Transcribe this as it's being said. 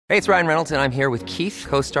Hey, it's Ryan Reynolds, and I'm here with Keith,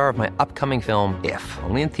 co-star of my upcoming film, If,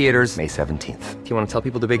 only in theaters May 17th. Do you want to tell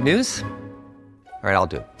people the big news? All right, I'll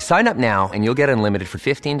do it. Sign up now and you'll get unlimited for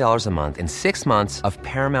 $15 a month and 6 months of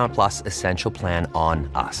Paramount Plus Essential Plan on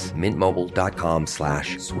us.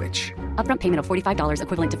 MintMobile.com/switch. Upfront payment of $45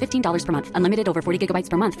 equivalent to $15 per month. Unlimited over 40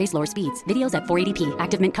 gigabytes per month. Face lower speeds. Videos at 480p.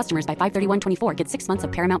 Active Mint customers by 531.24 get 6 months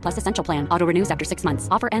of Paramount Plus Essential Plan. Auto renews after 6 months.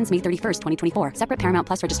 Offer ends May 31st, 2024. Separate Paramount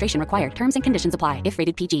Plus registration required. Terms and conditions apply if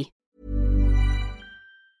rated PG.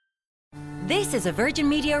 This is a Virgin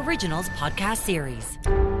Media Originals podcast series.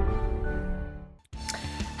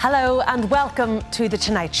 Hello and welcome to The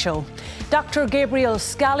Tonight Show. Dr. Gabriel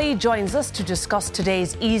Scally joins us to discuss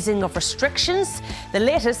today's easing of restrictions, the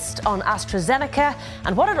latest on AstraZeneca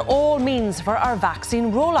and what it all means for our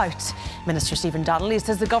vaccine rollout. Minister Stephen Donnelly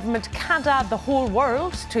says the government can't add the whole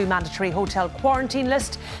world to mandatory hotel quarantine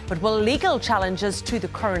list, but will legal challenges to the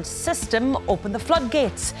current system open the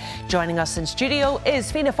floodgates? Joining us in studio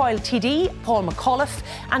is Fianna Fáil TD Paul McAuliffe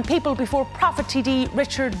and People Before Profit TD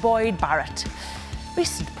Richard Boyd Barrett.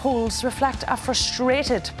 Recent polls reflect a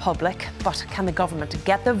frustrated public, but can the government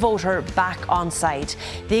get the voter back on side?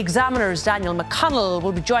 The Examiner's Daniel McConnell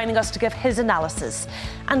will be joining us to give his analysis.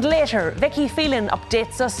 And later, Vicky Phelan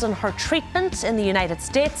updates us on her treatment in the United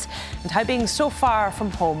States and how being so far from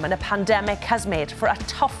home in a pandemic has made for a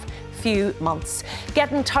tough few months.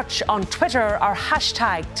 Get in touch on Twitter, our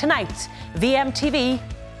hashtag #TonightVMTV.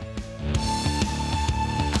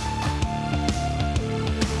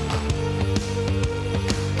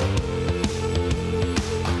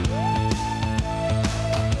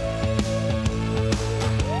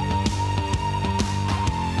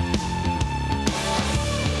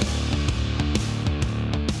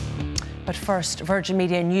 But first, Virgin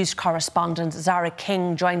Media News correspondent Zara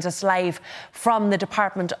King joins us live from the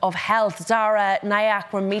Department of Health. Zara,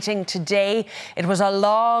 NIAC were meeting today. It was a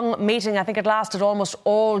long meeting. I think it lasted almost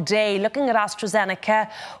all day. Looking at AstraZeneca,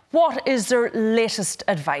 what is their latest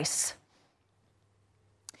advice?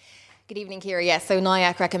 Good evening, Ciara. Yes, so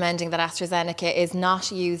NIAC recommending that AstraZeneca is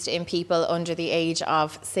not used in people under the age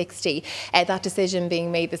of 60. That decision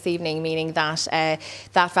being made this evening, meaning that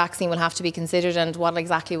that vaccine will have to be considered, and what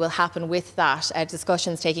exactly will happen with that.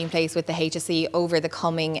 Discussions taking place with the HSE over the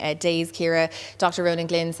coming days, Ciara. Dr. Ronan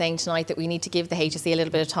Glynn saying tonight that we need to give the HSE a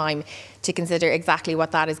little bit of time to consider exactly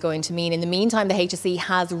what that is going to mean. In the meantime, the HSE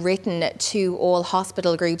has written to all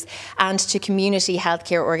hospital groups and to community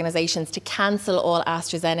healthcare organisations to cancel all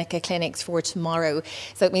AstraZeneca clinics for tomorrow.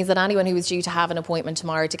 So it means that anyone who is due to have an appointment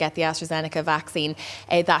tomorrow to get the AstraZeneca vaccine,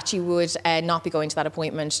 that you would not be going to that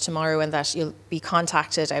appointment tomorrow, and that you'll be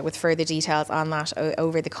contacted with further details on that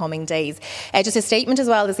over the coming days. Just a statement as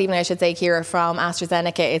well this evening, I should say, Ciara, from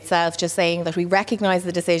AstraZeneca itself, just saying that we recognise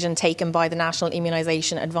the decision taken by the National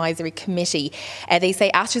Immunisation Advisory Committee. They say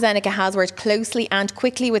AstraZeneca has worked closely and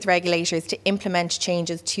quickly with regulators to implement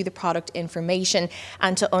changes to the product information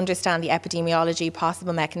and to understand the epidemiology,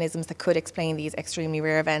 possible mechanisms that could explain these extremely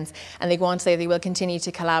rare events. And they go on to say they will continue to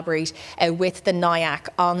collaborate with the NIAC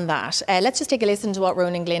on that. Let's just take a listen to what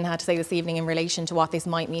Ronan Glynn had to say this evening in relation to what this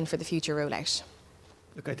might mean for the future rollout.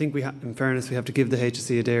 Look, I think in fairness, we have to give the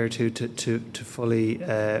HSE a day or two to fully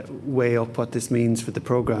weigh up what this means for the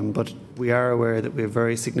programme. But we are aware that we have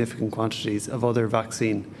very significant quantities of other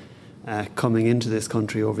vaccine coming into this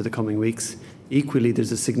country over the coming weeks. Equally,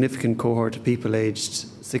 there's a significant cohort of people aged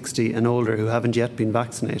 60 and older who haven't yet been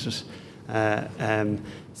vaccinated.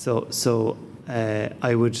 So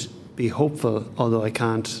I would be hopeful, although I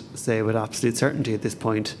can't say with absolute certainty at this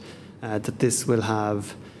point, that this will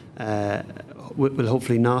have will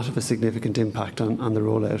hopefully not have a significant impact on the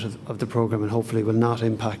rollout of the programme, and hopefully will not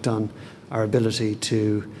impact on our ability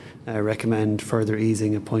to recommend further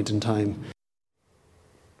easing at point in time.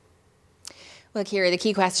 Well, Ciara, the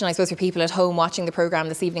key question, I suppose, for people at home watching the programme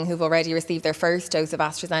this evening who've already received their first dose of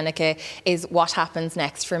AstraZeneca is what happens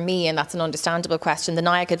next for me? And that's an understandable question. The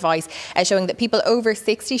NIAC advice showing that people over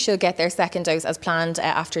 60 should get their second dose as planned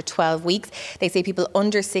after 12 weeks. They say people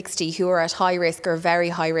under 60 who are at high risk or very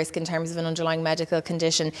high risk in terms of an underlying medical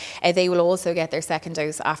condition, they will also get their second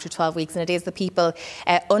dose after 12 weeks. And it is the people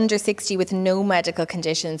under 60 with no medical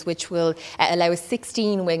conditions which will allow a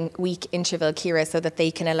 16-week interval, Ciara, so that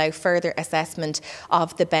they can allow further assessment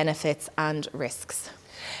of the benefits and risks.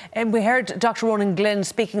 And we heard Dr. Ronan Glynn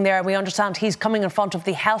speaking there. We understand he's coming in front of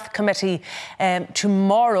the Health Committee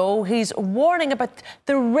tomorrow. He's warning about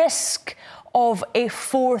the risk of a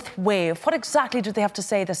fourth wave. What exactly do they have to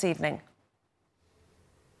say this evening?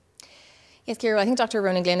 Yes, Ciara, I think Dr.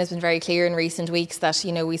 Ronan Glynn has been very clear in recent weeks that,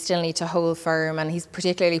 we still need to hold firm, and he's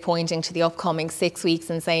particularly pointing to the upcoming 6 weeks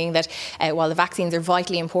and saying that while the vaccines are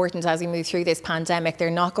vitally important as we move through this pandemic, they're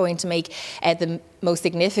not going to make the most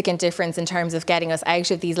significant difference in terms of getting us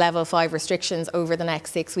out of these level 5 restrictions over the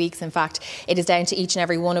next 6 weeks. In fact, it is down to each and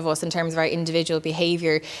every one of us in terms of our individual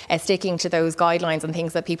behaviour, sticking to those guidelines and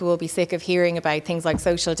things that people will be sick of hearing about, things like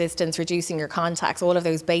social distance, reducing your contacts, all of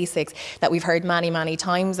those basics that we've heard many, many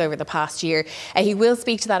times over the past year. He will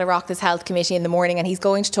speak to that Oireachtas Health Committee in the morning, and he's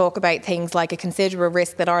going to talk about things like a considerable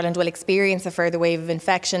risk that Ireland will experience a further wave of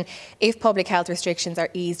infection if public health restrictions are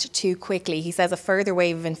eased too quickly. He says a further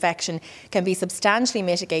wave of infection can be substantially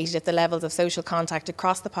mitigated if the levels of social contact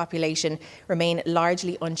across the population remain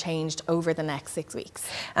largely unchanged over the next 6 weeks.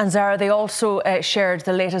 And Zara, they also shared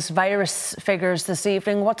the latest virus figures this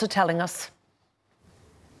evening. What's it telling us?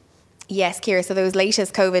 Yes, Ciara, so those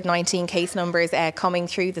latest COVID-19 case numbers coming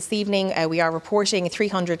through this evening, we are reporting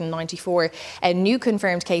 394 new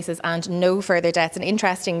confirmed cases and no further deaths. And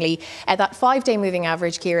interestingly, that 5-day moving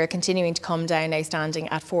average, Ciara, continuing to come down, now standing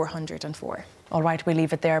at 404. All right, we'll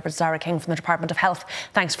leave it there. But Zara King from the Department of Health,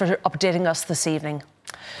 thanks for updating us this evening.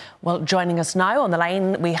 Well, joining us now on the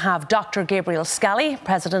line, we have Dr. Gabriel Scally,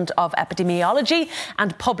 President of Epidemiology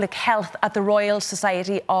and Public Health at the Royal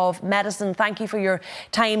Society of Medicine. Thank you for your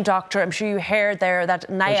time, Doctor. I'm sure you heard there that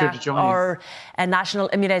NIAC, or National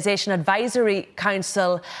Immunisation Advisory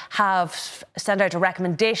Council, have sent out a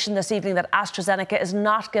recommendation this evening that AstraZeneca is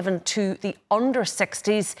not given to the under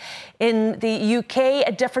 60s. In the UK,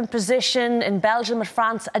 a different position. In Belgium and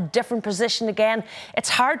France, a different position again. It's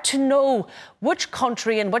hard to know which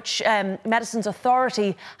country and which medicines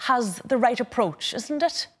authority has the right approach, isn't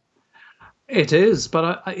it? It is,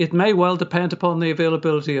 but it may well depend upon the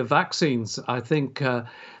availability of vaccines. I think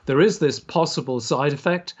there is this possible side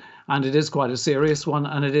effect, and it is quite a serious one,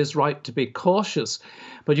 and it is right to be cautious.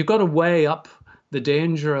 But you've got to weigh up the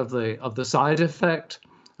danger of the side effect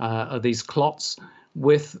of these clots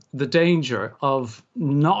with the danger of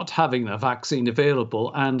not having a vaccine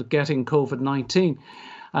available and getting COVID-19.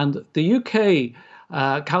 And the UK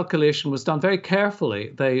calculation was done very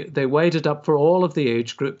carefully. They weighed it up for all of the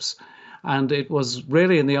age groups, and it was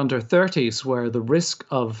really in the under 30s where the risk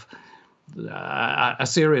of a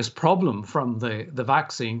serious problem from the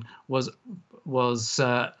vaccine was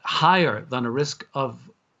higher than a risk of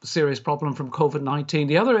serious problem from COVID-19.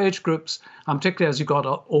 The other age groups, and particularly as you got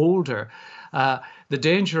older, the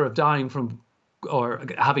danger of dying from or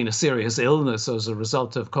having a serious illness as a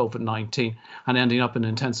result of COVID-19 and ending up in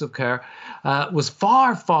intensive care was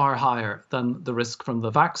far, far higher than the risk from the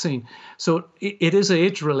vaccine. So it is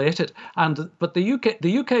age-related. But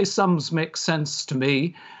the UK sums make sense to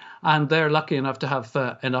me, and they're lucky enough to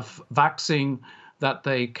have enough vaccine that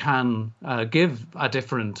they can give a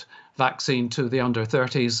different vaccine to the under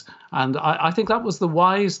 30s. And I think that was the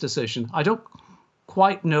wise decision. I don't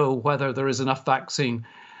quite know whether there is enough vaccine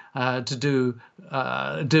to do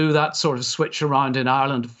that sort of switch around in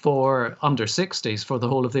Ireland for under 60s, for the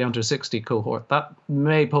whole of the under 60 cohort. That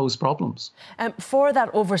may pose problems. For that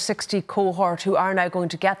over 60 cohort who are now going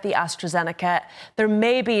to get the AstraZeneca, there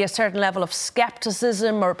may be a certain level of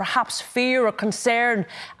scepticism or perhaps fear or concern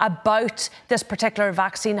about this particular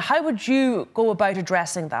vaccine. How would you go about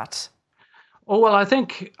addressing that? Oh, well, I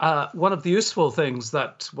think one of the useful things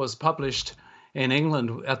that was published in England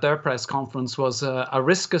at their press conference was a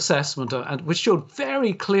risk assessment, which showed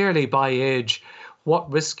very clearly by age what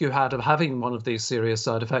risk you had of having one of these serious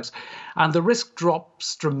side effects. And the risk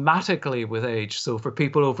drops dramatically with age. So for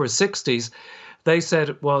people over 60s, they said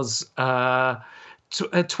it was a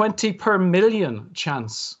 20 per million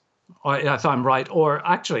chance, or if I'm right, or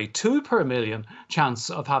actually 2 per million chance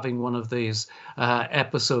of having one of these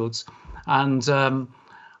episodes.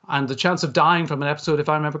 And the chance of dying from an episode, if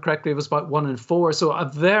I remember correctly, was about 1 in 4. So a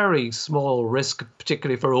very small risk,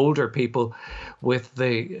 particularly for older people, with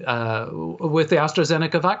the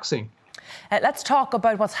AstraZeneca vaccine. Let's talk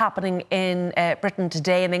about what's happening in Britain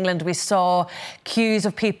today. In England, we saw queues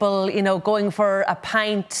of people, going for a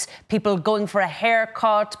pint, people going for a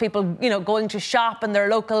haircut, people, going to shop in their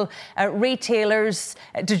local retailers.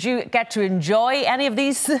 Did you get to enjoy any of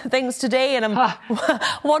these things today? And I'm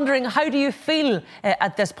wondering, how do you feel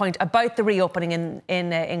at this point about the reopening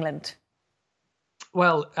in England?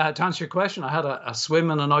 Well, to answer your question, I had a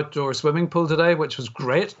swim in an outdoor swimming pool today, which was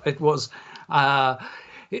great. It was...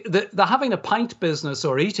 The having a pint business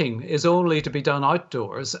or eating is only to be done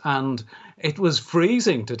outdoors, and it was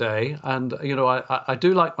freezing today. And I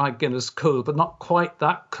do like my Guinness cool, but not quite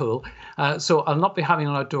that cool. So I'll not be having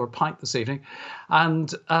an outdoor pint this evening.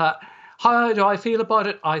 And How do I feel about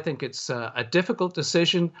it? I think it's a difficult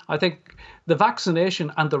decision. I think the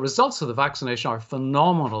vaccination and the results of the vaccination are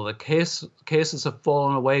phenomenal. The cases have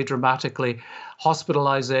fallen away dramatically.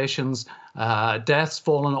 Hospitalizations, deaths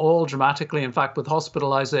fallen all dramatically. In fact, with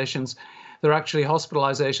hospitalizations,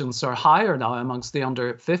 hospitalizations are higher now amongst the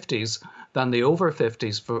under 50s than the over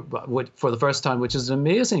 50s for the first time, which is an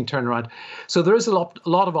amazing turnaround. So there is a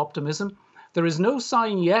lot of optimism. There is no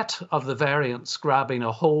sign yet of the variants grabbing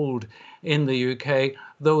a hold in the UK,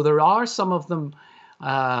 though there are some of them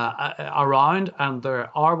around, and there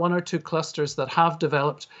are one or two clusters that have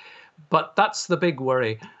developed. But that's the big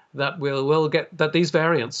worry, that we'll get that these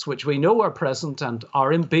variants, which we know are present and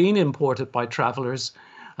are being imported by travellers,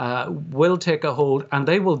 will take a hold, and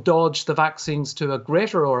they will dodge the vaccines to a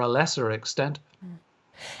greater or a lesser extent.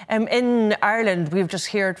 In Ireland, we've just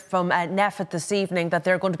heard from NPHET this evening that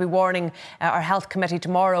they're going to be warning our health committee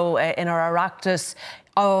tomorrow in our Oireachtas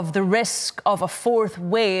of the risk of a fourth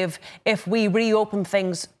wave if we reopen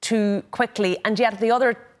things too quickly. And yet the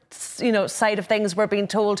other side of things, we're being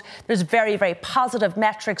told there's very, very positive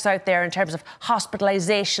metrics out there in terms of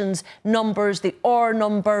hospitalisations numbers, the R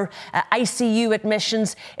number, ICU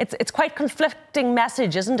admissions. It's quite conflicting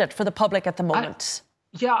message, isn't it, for the public at the moment?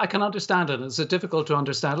 Yeah, I can understand it. It's difficult to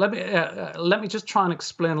understand. Let me just try and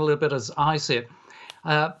explain a little bit as I see it.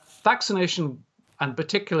 Vaccination, and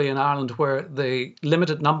particularly in Ireland, where the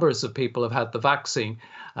limited numbers of people have had the vaccine,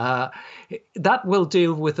 that will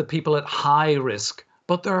deal with the people at high risk.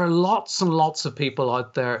 But there are lots and lots of people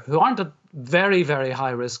out there who aren't at very, very high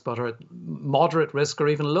risk, but are at moderate risk or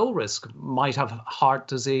even low risk, might have heart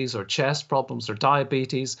disease or chest problems or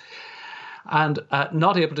diabetes, and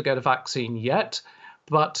not able to get a vaccine yet,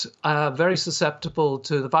 but very susceptible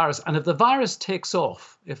to the virus. And if the virus takes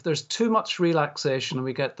off, if there's too much relaxation and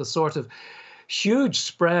we get the sort of huge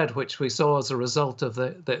spread which we saw as a result of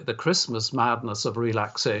the Christmas madness of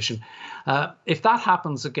relaxation, if that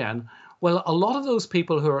happens again, well, a lot of those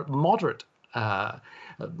people who are at moderate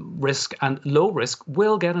risk and low risk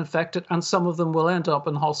will get infected, and some of them will end up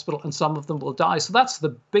in hospital and some of them will die. So that's the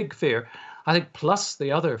big fear, I think, plus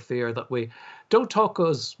the other fear that we don't talk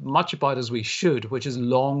as much about as we should, which is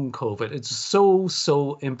long COVID. It's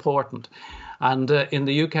so important. And in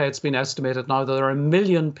the UK, it's been estimated now that there are 1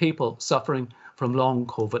 million people suffering from long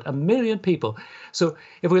COVID, 1 million people. So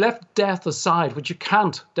if we left death aside, which you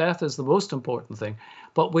can't, death is the most important thing,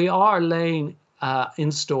 but we are laying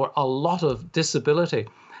in store a lot of disability.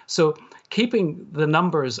 So keeping the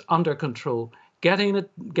numbers under control, getting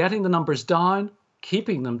the numbers down,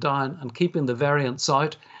 keeping them down and keeping the variants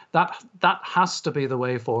out, that has to be the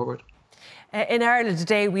way forward. In Ireland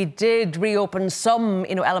today, we did reopen some,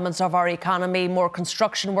 elements of our economy. More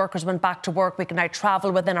construction workers went back to work. We can now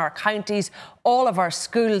travel within our counties. All of our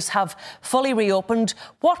schools have fully reopened.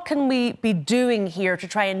 What can we be doing here to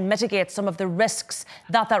try and mitigate some of the risks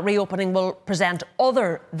that reopening will present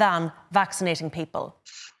other than vaccinating people?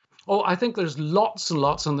 Oh, I think there's lots and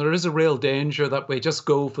lots, and there is a real danger that we just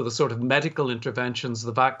go for the sort of medical interventions,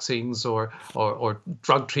 the vaccines or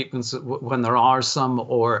drug treatments when there are some,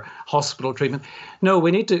 or hospital treatment. No,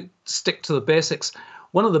 we need to stick to the basics.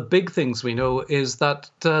 One of the big things we know is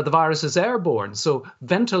that the virus is airborne, so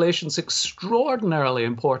ventilation is extraordinarily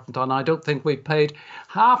important, and I don't think we've paid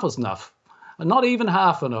half as enough. Not even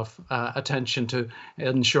half enough attention to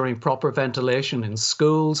ensuring proper ventilation in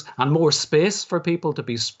schools and more space for people to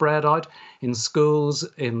be spread out in schools,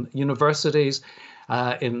 in universities,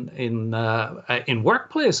 in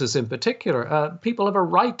workplaces in particular. People have a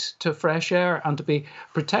right to fresh air and to be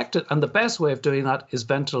protected, and the best way of doing that is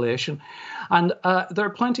ventilation. And there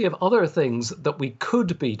are plenty of other things that we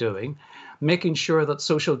could be doing, making sure that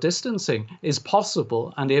social distancing is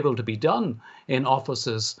possible and able to be done in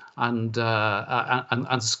offices and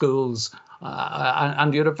schools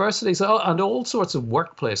and universities and all sorts of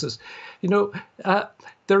workplaces.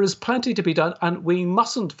 There is plenty to be done, and we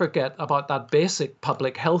mustn't forget about that basic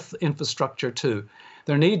public health infrastructure too.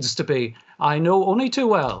 There needs to be, I know only too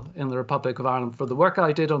well in the Republic of Ireland, for the work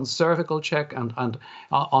I did on cervical check and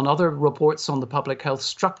on other reports on the public health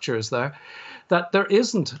structures there, that there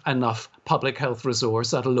isn't enough public health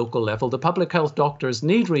resource at a local level. The public health doctors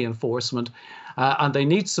need reinforcement and they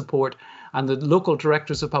need support, and the local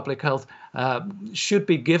directors of public health should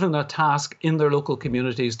be given a task in their local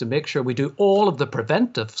communities to make sure we do all of the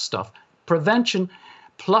preventive stuff. Prevention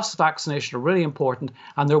plus vaccination are really important,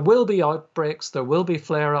 and there will be outbreaks, there will be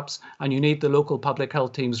flare-ups, and you need the local public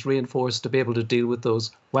health teams reinforced to be able to deal with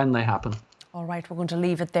those when they happen. All right, we're going to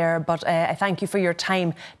leave it there, but I thank you for your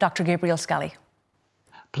time, Dr. Gabriel Scally.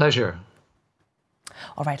 Pleasure.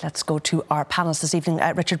 All right, let's go to our panellists this evening.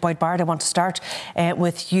 Richard Boyd-Bard, I want to start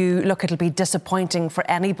with you. Look, it'll be disappointing for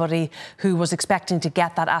anybody who was expecting to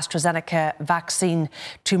get that AstraZeneca vaccine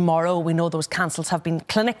tomorrow. We know those cancels have been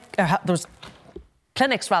those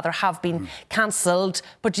clinics have been cancelled.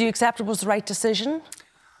 But do you accept it was the right decision?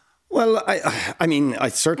 Well, I mean, I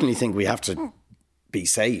certainly think we have to be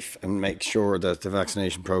safe and make sure that the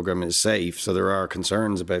vaccination programme is safe. So there are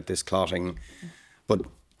concerns about this clotting. But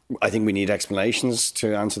I think we need explanations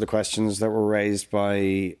to answer the questions that were raised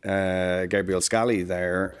by Gabriel Scally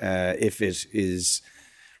there. If it is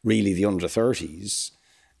really the under 30s,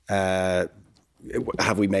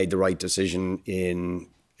 have we made the right decision in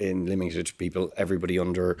limiting it to people, everybody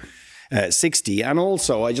under 60? And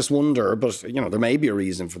also, I just wonder, but there may be a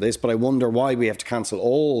reason for this, but I wonder why we have to cancel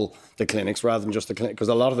all the clinics rather than just the clinic, because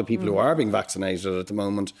a lot of the people who are being vaccinated at the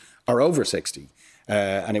moment are over 60,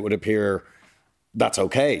 and it would appear that's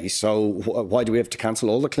okay. So why do we have to cancel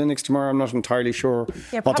all the clinics tomorrow? I'm not entirely sure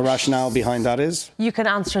what the rationale behind that is. You can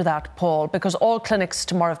answer that, Paul, because all clinics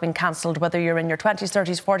tomorrow have been cancelled, whether you're in your 20s,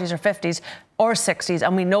 30s, 40s or 50s or 60s.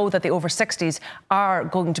 And we know that the over 60s are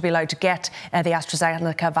going to be allowed to get the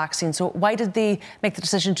AstraZeneca vaccine. So why did they make the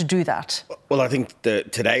decision to do that? Well, I think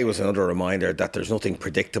today was another reminder that there's nothing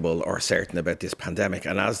predictable or certain about this pandemic.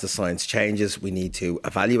 And as the science changes, we need to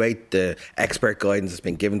evaluate the expert guidance that's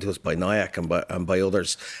been given to us by NIAC and by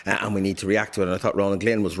others, and we need to react to it. And I thought Ronan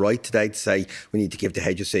Glynn was right today to say we need to give the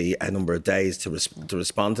HSE a number of days to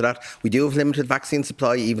respond to that. We do have limited vaccine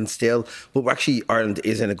supply even still, but actually Ireland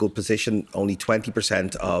is in a good position. Only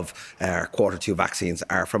 20% of our Q2 vaccines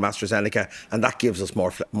are from AstraZeneca, and that gives us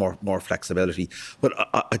more flexibility. But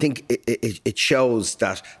I think it shows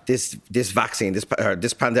that this vaccine,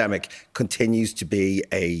 this pandemic continues to be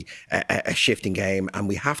a shifting game, and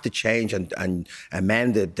we have to change and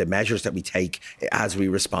amend the measures that we take as we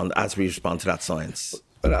respond to that science.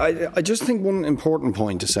 But I just think one important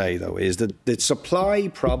point to say, though, is that the supply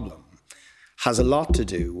problem has a lot to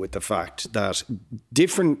do with the fact that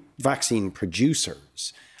different vaccine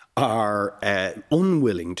producers are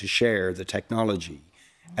unwilling to share the technology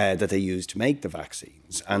that they use to make the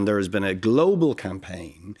vaccines. And there has been a global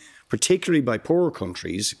campaign, particularly by poorer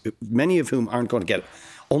countries, many of whom aren't going to get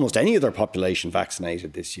almost any of their population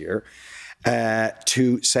vaccinated this year,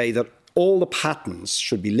 to say that all the patents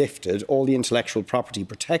should be lifted, all the intellectual property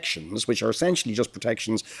protections, which are essentially just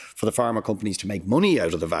protections for the pharma companies to make money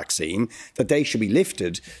out of the vaccine, that they should be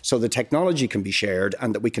lifted so the technology can be shared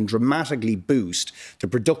and that we can dramatically boost the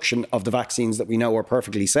production of the vaccines that we know are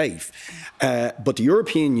perfectly safe. But the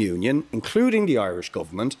European Union, including the Irish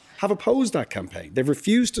government, have opposed that campaign. They've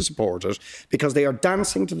refused to support it because they are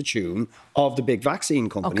dancing to the tune of the big vaccine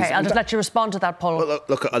companies. OK, I'll just let you respond to that, Paul. Well,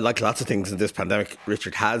 look, like lots of things in this pandemic,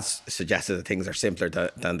 Richard has suggested that things are simpler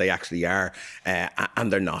than they actually are,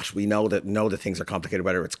 and they're not. We know that things are complicated,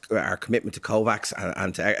 whether it's our commitment to COVAX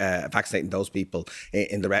and to vaccinating those people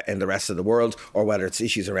in the rest of the world, or whether it's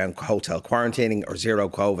issues around hotel quarantining or zero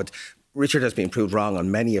COVID. Richard has been proved wrong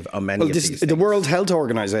on many of these things. The World Health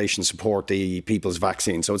Organization support the people's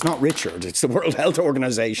vaccine, so it's not Richard, it's the World Health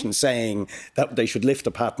Organization saying that they should lift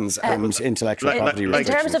the patents and intellectual property restrictions.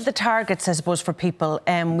 In terms of the targets, I suppose, for people,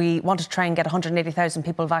 we want to try and get 180,000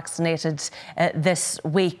 people vaccinated this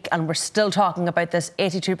week, and we're still talking about this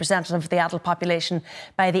 82% of the adult population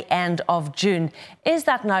by the end of June. Is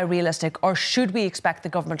that now realistic, or should we expect the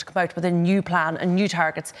government to come out with a new plan and new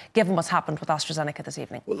targets, given what's happened with AstraZeneca this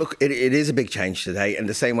evening? Well, look, it is a big change today, in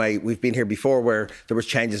the same way we've been here before where there was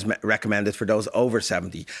changes recommended for those over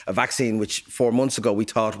 70. A vaccine which 4 months ago we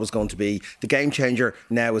thought was going to be the game changer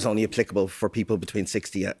now is only applicable for people between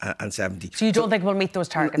 60 and 70. So you don't think we'll meet those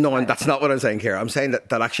targets? No, and that's not what I'm saying here. I'm saying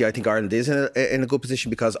that actually I think Ireland is in a good position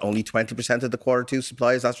because only 20% of the Q2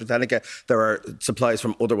 supply is AstraZeneca. There are supplies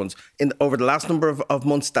from other ones. Over the last number of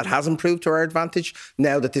months, that hasn't proved to our advantage.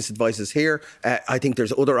 Now that this advice is here, I think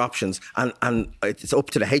there's other options, and it's up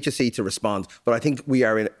to the HSE to respond. But I think we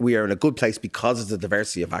are in a good place because of the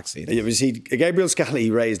diversity of vaccines. You see, Gabriel Scally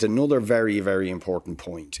raised another very, very important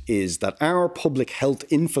point, is that our public health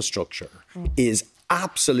infrastructure is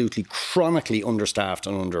absolutely chronically understaffed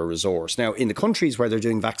and under-resourced. Now, in the countries where they're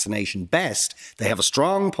doing vaccination best, they have a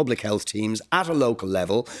strong public health teams at a local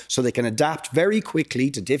level so they can adapt very quickly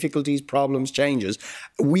to difficulties, problems, changes.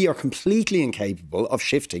 We are completely incapable of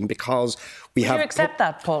shifting because we have... Do you accept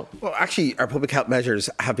that, Paul? Well, actually, our public health measures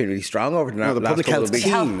have been really strong over the last couple of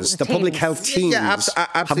weeks. The public health teams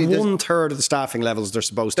have one-third of the staffing levels they're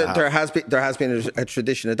supposed to have. There has been a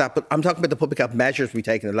tradition of that, but I'm talking about the public health measures we've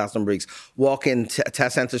taken in the last number of weeks. Walk-in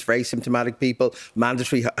test centres for asymptomatic people,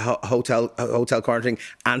 mandatory hotel quarantining,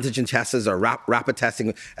 antigen tests or rapid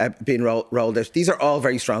testing being rolled out. These are all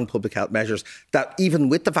very strong public health measures that, even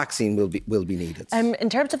with the vaccine, will be needed. In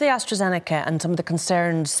terms of the AstraZeneca and some of the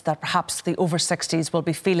concerns that perhaps the over 60s will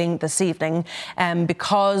be feeling this evening,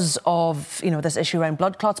 because of this issue around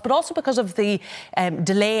blood clots, but also because of the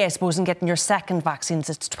delay, I suppose, in getting your second vaccines.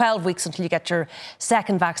 It's 12 weeks until you get your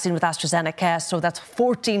second vaccine with AstraZeneca, so that's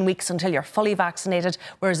 14 weeks until you're fully vaccinated,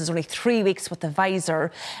 whereas there's only 3 weeks with the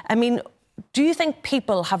Pfizer. I mean, do you think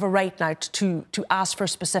people have a right now to ask for a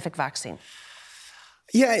specific vaccine?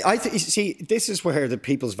 Yeah, see, this is where the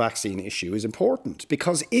people's vaccine issue is important,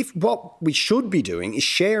 because if what we should be doing is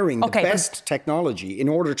sharing the best technology in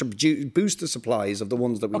order to boost the supplies of the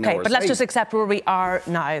ones that we know are Okay, but let's just accept where we are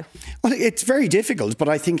now. Well, it's very difficult, but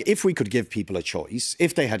I think if we could give people a choice,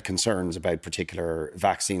 if they had concerns about particular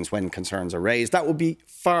vaccines when concerns are raised, that would be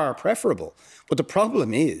far preferable. But the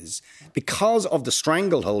problem is, because of the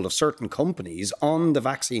stranglehold of certain companies on the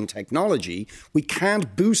vaccine technology, we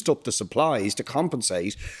can't boost up the supplies to compensate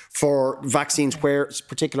for vaccines where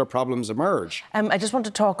particular problems emerge. I just want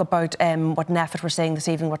to talk about what NPHET were saying this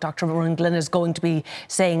evening, what Dr. Ronan Glynn is going to be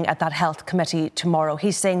saying at that health committee tomorrow.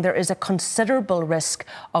 He's saying there is a considerable risk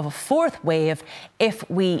of a fourth wave if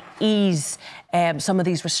we ease some of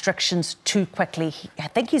these restrictions too quickly. I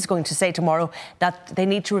think he's going to say tomorrow that they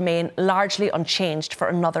need to remain largely unchanged for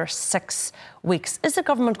another 6 weeks. Is the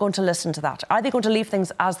government going to listen to that? Are they going to leave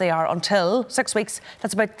things as they are until 6 weeks?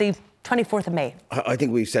 That's about the 24th of May. I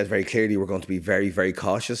think we've said very clearly we're going to be very, very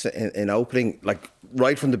cautious in opening. Like,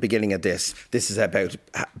 right from the beginning of this is about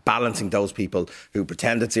balancing those people who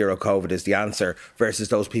pretend that zero COVID is the answer versus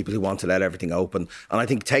those people who want to let everything open. And I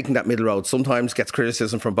think taking that middle road sometimes gets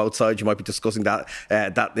criticism from both sides. You might be discussing that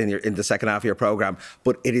in the second half of your programme,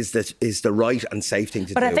 but it is the right and safe thing to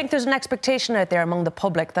do. But I think there's an expectation out there among the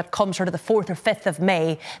public that comes sort of the 4th or 5th of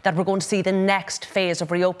May that we're going to see the next phase of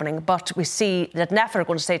reopening. But we see that NPHET are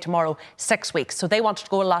going to say tomorrow 6 weeks. So they wanted to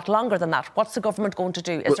go a lot longer than that. What's the government going to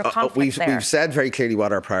do? Is there conflict there? We've said very clearly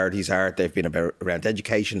what our priorities are. They've been around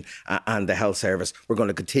education and the health service. We're going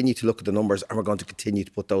to continue to look at the numbers, and we're going to continue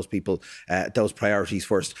to put those people, those priorities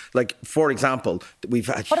first. Like, for example, we've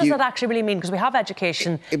had... What does that actually really mean? Because we have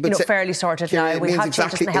education fairly sorted now. We have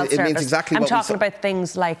changes in the health service. I'm talking about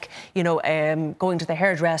things like, going to the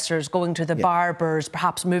hairdressers, going to the barbers,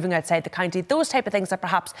 perhaps moving outside the county, those type of things that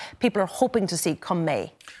perhaps people are hoping to see come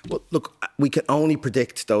May. Well, look, we can only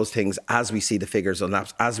predict those things as we see the figures on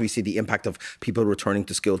that, as we see the impact of people returning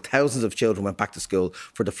to school. Thousands of children went back to school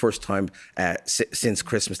for the first time since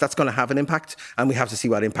Christmas. That's going to have an impact, and we have to see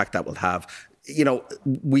what impact that will have.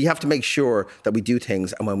 We have to make sure that we do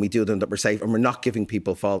things, and when we do them, that we're safe and we're not giving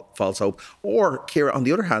people false hope. Or, Ciara, on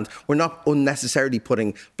the other hand, we're not unnecessarily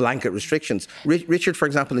putting blanket restrictions. Richard, for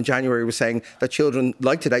example, in January was saying that children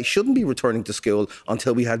like today shouldn't be returning to school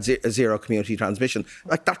until we had zero community transmission.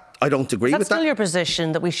 Like that, I don't agree with that. That's still your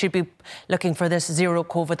position, that we should be looking for this zero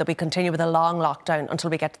COVID, that we continue with a long lockdown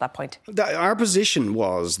until we get to that point? Our position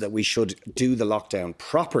was that we should do the lockdown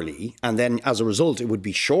properly, and then as a result it would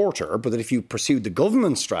be shorter, but that if you pursued the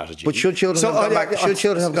government strategy... But should children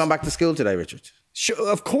have gone back to school today, Richard?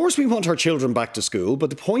 Of course we want our children back to school, but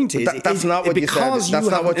the point is... That's not what you said. That's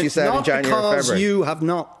not what you said in January or February. Because you have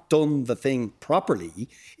not done the thing properly,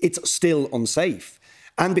 it's still unsafe.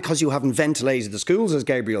 And because you haven't ventilated the schools, as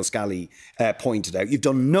Gabriel Scally pointed out, you've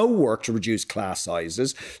done no work to reduce class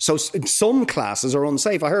sizes. So some classes are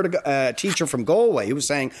unsafe. I heard a teacher from Galway who was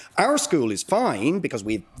saying, our school is fine because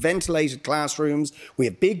we have ventilated classrooms, we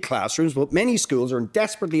have big classrooms, but many schools are in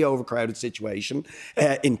desperately overcrowded situation,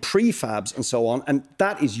 in prefabs and so on. And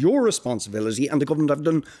that is your responsibility, and the government have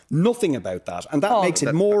done nothing about that. And that makes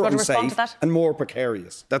it more unsafe and more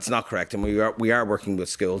precarious. That's not correct. And we are working with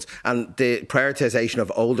schools. And the prioritisation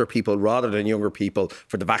of older people rather than younger people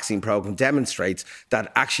for the vaccine programme demonstrates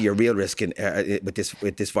that actually a real risk with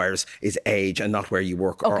this virus is age and not where you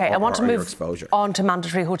work or I want to move exposure. On to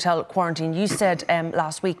mandatory hotel quarantine. You said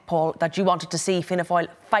last week, Paul, that you wanted to see Fianna Fáil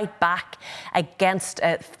fight back against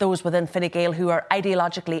those within Fine Gael who are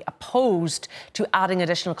ideologically opposed to adding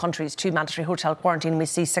additional countries to mandatory hotel quarantine. We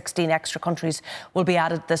see 16 extra countries will be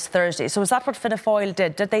added this Thursday. So is that what Fianna Fáil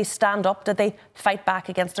did? Did they stand up? Did they fight back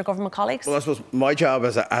against their government colleagues? Well, I suppose my job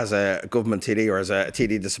as a government TD or as a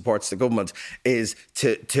TD that supports the government is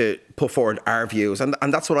to put forward our views. And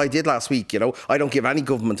that's what I did last week. I don't give any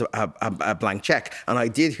government a blank cheque. And I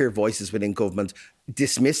did hear voices within government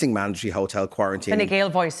dismissing mandatory hotel quarantine. Fine Gael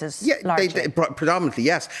voices, yeah, they predominantly,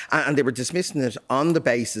 yes. And they were dismissing it on the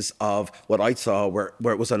basis of what I saw where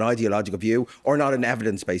it was an ideological view or not an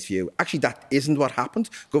evidence-based view. Actually, that isn't what happened.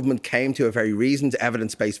 Government came to a very reasoned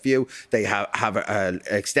evidence-based view. They have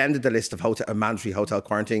extended the list of mandatory hotel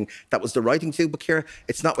quarantine. That was the right thing to do. But Ciara,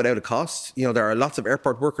 it's not without a cost. You know, there are lots of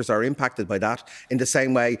airport workers are impacted by that in the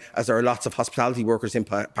same way as there are lots of hospitality workers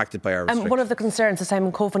impacted by our restrictions. One of the concerns that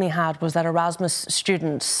Simon Coveney had was that Erasmus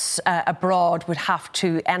students abroad would have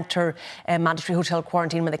to enter mandatory hotel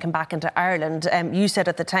quarantine when they come back into Ireland. You said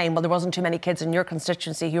at the time, well, there wasn't too many kids in your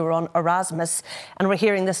constituency who were on Erasmus, and we're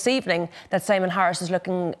hearing this evening that Simon Harris is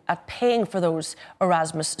looking at paying for those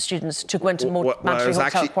Erasmus students to go into mandatory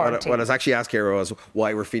hotel quarantine. What I was actually asked here was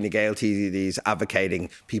why were Fine Gael TDs advocating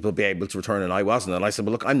people be able to return and I wasn't. And I said,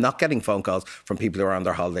 well, look, I'm not getting phone calls from people who are on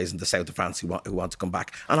their holidays in the south of France who want to come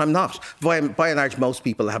back. And I'm not. By and large, most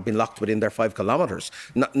people have been locked within their 5 kilometres,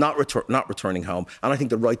 not returning home. And I think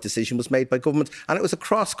the right decision was made by government, and it was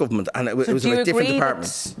across government, and it was with different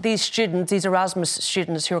departments. These students, these Erasmus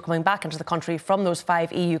students who are coming back into the country from those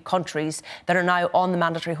 5 EU countries that are now on the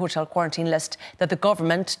mandatory hotel quarantine list, that the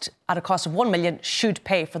government, at a cost of 1 million, should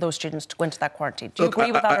pay for those students to go into that quarantine. Do you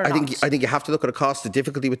agree with that or not? I think you have to look at a cost. The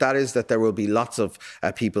difficulty with that is that there will be lots of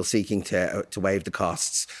people seeking to waive the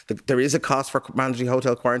costs. There is a cost for mandatory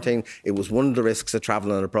hotel quarantine. It was one of the risks of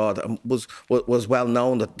travelling abroad, and was well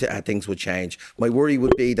known that things would change. My worry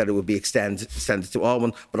would be that it would be extended to all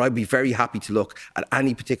one, but I'd be very happy to look at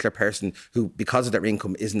any particular person who, because of their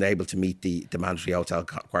income, isn't able to meet the mandatory hotel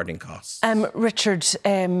quarantine costs. Richard,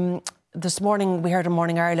 this morning we heard on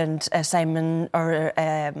Morning Ireland Stephen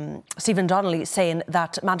Donnelly saying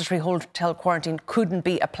that mandatory hotel quarantine couldn't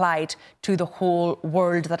be applied to the whole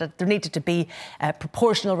world, that there needed to be a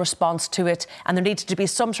proportional response to it, and there needed to be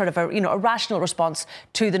some sort of a rational response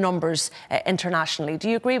to the numbers internationally. Do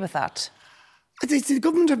you agree with that? The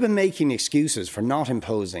government have been making excuses for not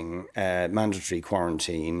imposing mandatory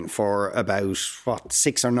quarantine for about,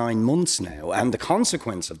 6 or 9 months now. And the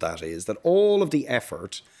consequence of that is that all of the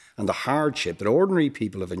effort and the hardship that ordinary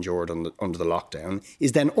people have endured under the lockdown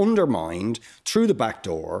is then undermined through the back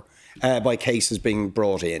door by cases being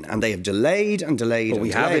brought in. And they have delayed and delayed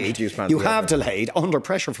and delayed. You have delayed under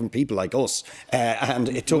pressure from people like us. And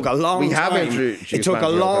it took a long time. It took a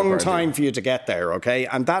long time for you to get there, OK?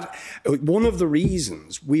 And that, one of the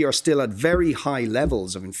reasons we are still at very high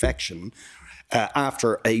levels of infection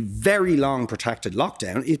after a very long protracted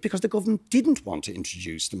lockdown is because the government didn't want to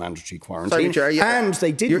introduce the mandatory quarantine. Sorry, and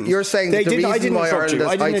they didn't. You're saying that the reason why Ireland...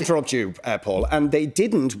 I didn't interrupt you, Paul. And they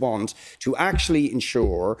didn't want to actually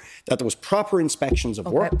ensure that there was proper inspections of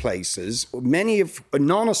workplaces, many of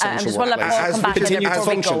non-essential workplaces continue to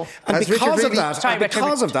function. And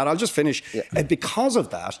because of that, I'll just finish. Yeah. Because of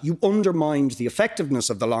that, you undermined the effectiveness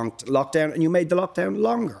of the lockdown and you made the lockdown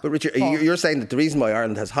longer. But Richard, you're saying that the reason why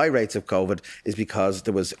Ireland has high rates of COVID is because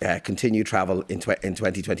there was continued travel in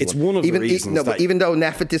 2021. It's one of the reasons. Even though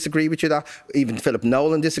NPHET disagree with you that, even Philip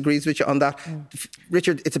Nolan disagrees with you on that.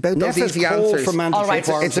 Richard, it's about those easy answers. All right.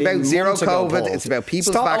 It's about zero COVID. It's about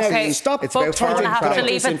people's vaccines. Stop. It's about we're going to have to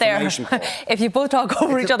leave it there. If you both talk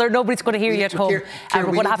over each other, nobody's going to hear you at home. And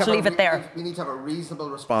we're going to have to leave it there. We need to have a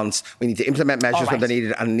reasonable response. We need to implement measures when they're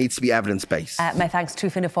needed, and it needs to be evidence-based. My thanks to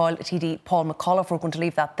Fianna Fáil TD Paul McAuliffe. We're going to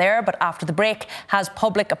leave that there. But after the break, has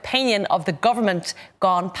public opinion of the government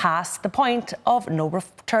gone past the point of no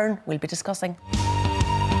return? We'll be discussing.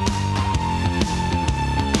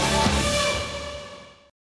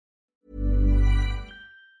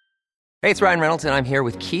 Hey, it's Ryan Reynolds, and I'm here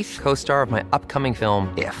with Keith, co-star of my upcoming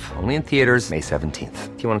film, If, only in theaters May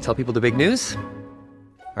 17th. Do you want to tell people the big news?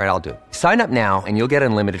 All right, I'll do it. Sign up now and you'll get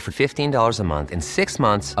unlimited for $15 a month and 6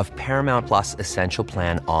 months of Paramount Plus Essential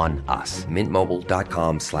Plan on us.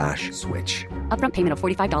 MintMobile.com/switch. Upfront payment of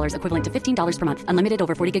 $45 equivalent to $15 per month. Unlimited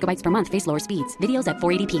over 40 gigabytes per month. Face lower speeds. Videos at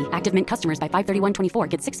 480p. Active Mint customers by 531.24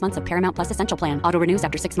 get 6 months of Paramount Plus Essential Plan. Auto renews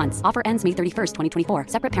after 6 months. Offer ends May 31st, 2024.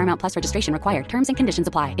 Separate Paramount Plus registration required. Terms and conditions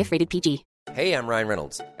apply if rated PG. Hey, I'm Ryan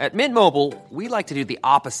Reynolds. At Mint Mobile, we like to do the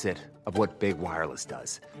opposite of what Big Wireless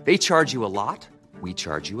does. They charge you a lot. We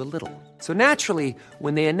charge you a little. So naturally,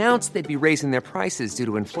 when they announced they'd be raising their prices due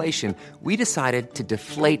to inflation, we decided to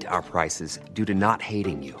deflate our prices due to not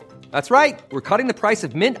hating you. That's right. We're cutting the price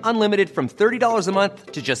of Mint Unlimited from $30 a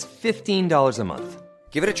month to just $15 a month.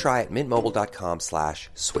 Give it a try at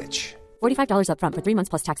mintmobile.com/switch. $45 up front for 3 months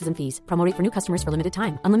plus taxes and fees. Promo rate for new customers for limited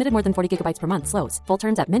time. Unlimited more than 40 gigabytes per month. Slows full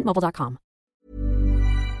terms at mintmobile.com.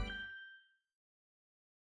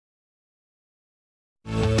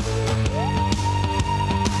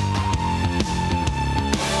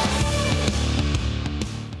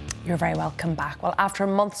 You're very welcome back. Well, after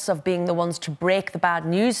months of being the ones to break the bad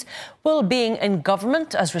news, will being in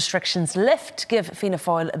government as restrictions lift give Fianna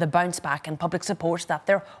Fáil the bounce back and public support that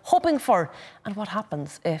they're hoping for? And what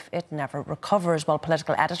happens if it never recovers? Well,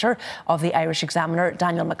 political editor of the Irish Examiner,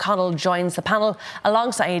 Daniel McConnell, joins the panel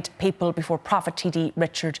alongside People Before Profit TD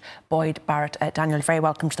Richard Boyd Barrett. Daniel, very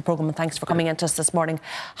welcome to the programme and thanks for coming into us this morning.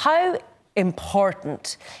 How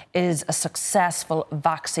important is a successful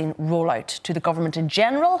vaccine rollout to the government in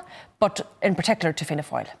general, but in particular to Fianna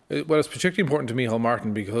Fáil? Well, it's particularly important to Micheál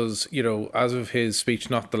Martin because, you know, as of his speech,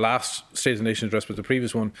 not the last State of the Nation address, but the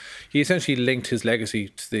previous one, he essentially linked his legacy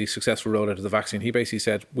to the successful rollout of the vaccine. He basically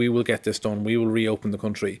said, we will get this done, we will reopen the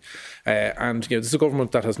country. And, you know, this is a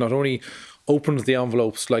government that has not only opened the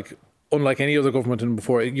envelopes unlike any other government in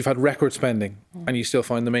before, you've had record spending and you still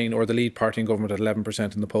find the main or the lead party in government at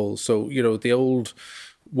 11% in the polls. So, you know, the old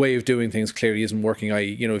way of doing things clearly isn't working.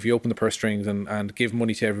 You know, if you open the purse strings and give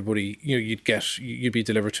money to everybody, you know, you'd be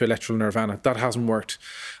delivered to electoral nirvana. That hasn't worked.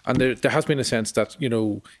 And there has been a sense that, you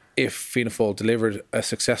know, if Fianna Fáil delivered a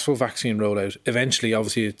successful vaccine rollout, eventually,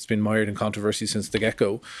 obviously, it's been mired in controversy since the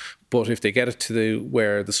get-go. But if they get it to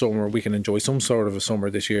where the summer, we can enjoy some sort of a summer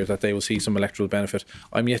this year, that they will see some electoral benefit.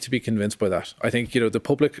 I'm yet to be convinced by that. I think, you know, the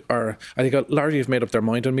public largely have made up their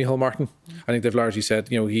mind on Micheál Martin. I think they've largely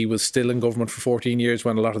said, you know, he was still in government for 14 years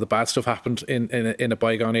when a lot of the bad stuff happened in a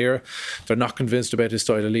bygone era. They're not convinced about his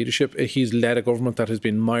style of leadership. He's led a government that has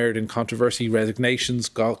been mired in controversy, resignations,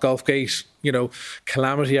 Golfgate, you know,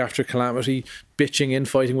 calamity after calamity, bitching,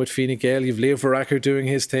 infighting with Fine Gael. You've Leo Varadkar doing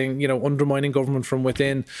his thing, you know, undermining government from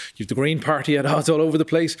within. You've the Green Party at odds all over the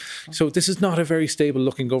place. So this is not a very stable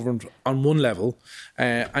looking government on one level.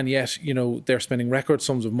 And yet, you know, they're spending record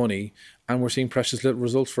sums of money and we're seeing precious little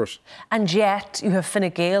results for it. And yet you have Fine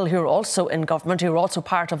Gael who are also in government, who are also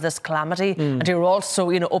part of this calamity and who are also,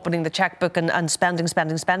 you know, opening the chequebook and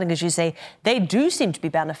spending, as you say. They do seem to be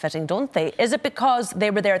benefiting, don't they? Is it because they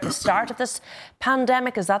were there at the start of this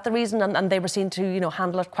pandemic? Is that the reason? And they were seen to, you know,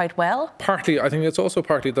 handle it quite well? Partly. I think it's also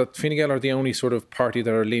partly that Fine Gael are the only sort of party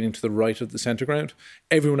that are leaning to the right of the centre ground.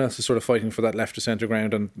 Everyone else is sort of fighting for that left of centre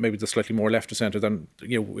ground and maybe the slightly more left of centre than,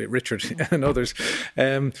 you know, Richard and others.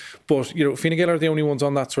 But, you know, Fine Gael are the only ones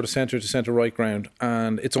on that sort of centre to centre right ground,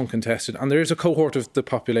 and it's uncontested. And there is a cohort of the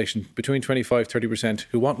population between 25-30%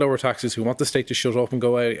 who want lower taxes, who want the state to shut up and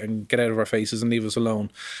go out and get out of our faces and leave us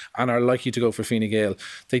alone, and are likely to go for Fine Gael.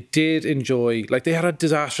 They did enjoy, like, they had a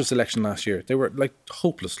disastrous election last year. They were like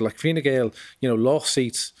hopeless. Like Fine Gael, you know, lost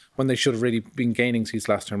seats when they should have really been gaining seats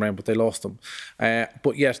last time around, but they lost them.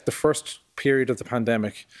 But yet the first period of the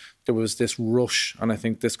pandemic, there was this rush and I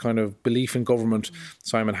think this kind of belief in government.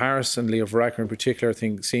 Simon Harris and Leo Varadkar in particular, I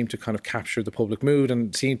think, seemed to kind of capture the public mood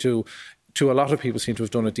and seemed to a lot of people seem to have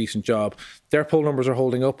done a decent job. Their poll numbers are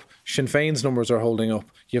holding up. Sinn Féin's numbers are holding up.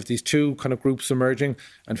 You have these two kind of groups emerging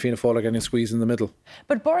and Fianna Fáil are getting squeezed in the middle.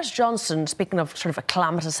 But Boris Johnson, speaking of sort of a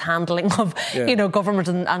calamitous handling of, you know, government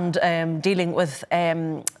and dealing with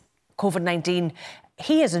COVID-19,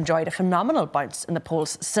 he has enjoyed a phenomenal bounce in the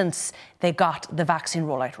polls since they got the vaccine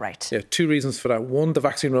rollout right. Yeah, two reasons for that. One, the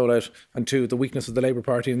vaccine rollout, and two, the weakness of the Labour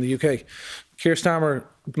Party in the UK. Keir Starmer,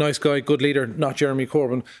 nice guy, good leader, not Jeremy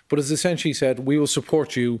Corbyn, but has essentially said, we will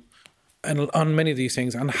support you on many of these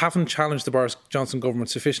things, and haven't challenged the Boris Johnson government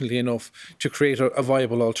sufficiently enough to create a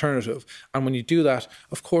viable alternative. And when you do that,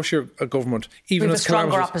 of course you're a government, even as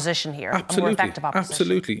stronger opposition here, absolutely, a more effective opposition.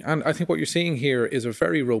 Absolutely. And I think what you're seeing here is a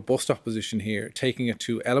very robust opposition here, taking it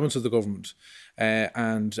to elements of the government. You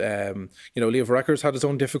know, Leo Varadkar's had his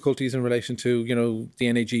own difficulties in relation to, you know, the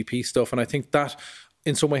NAGP stuff, and I think that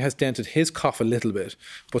in some way has dented his cough a little bit,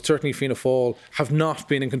 but certainly Fianna Fáil have not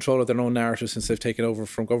been in control of their own narrative since they've taken over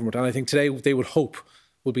from government, and I think today they would hope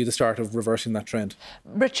will be the start of reversing that trend.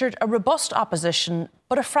 Richard, a robust opposition,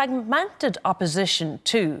 but a fragmented opposition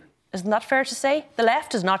too. Isn't that fair to say? The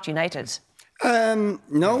left is not united.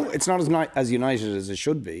 No, it's not as united as it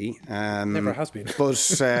should be. Never has been.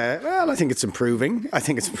 But, well, I think it's improving.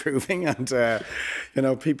 And, you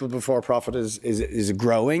know, People Before Profit is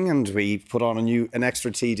growing, and we put on an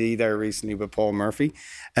extra TD there recently with Paul Murphy.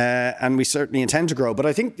 And we certainly intend to grow. But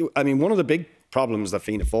I think, one of the big problems that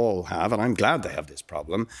Fianna Fáil have, and I'm glad they have this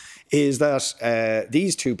problem, is that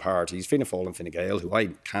these two parties, Fianna Fáil and Fine Gael, who I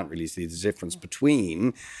can't really see the difference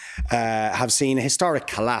between, have seen a historic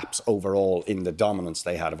collapse overall in the dominance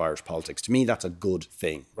they had of Irish politics. To me, that's a good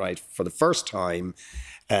thing, right? For the first time,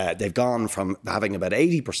 they've gone from having about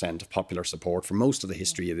 80% of popular support for most of the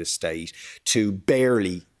history of this state to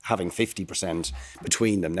barely having 50%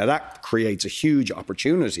 between them. Now, that creates a huge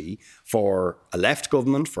opportunity for a left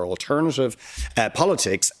government, for alternative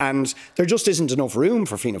politics, and there just isn't enough room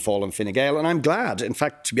for Fianna Fáil and Fine Gael, and I'm glad. In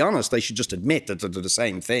fact, to be honest, they should just admit that they're the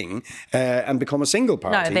same thing and become a single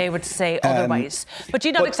party. No, they would say otherwise. But do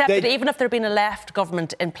you not accept that even if there had been a left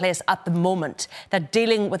government in place at the moment, that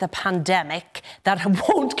dealing with a pandemic that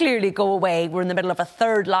won't clearly go away, we're in the middle of a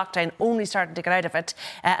third lockdown, only starting to get out of it,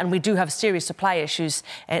 and we do have serious supply issues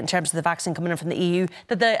in terms of the vaccine coming in from the EU,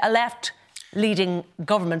 that a left-leading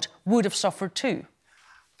government would have suffered too?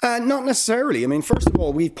 Not necessarily. I mean, first of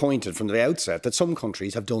all, we've pointed from the outset that some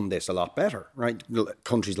countries have done this a lot better, right?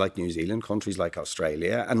 Countries like New Zealand, countries like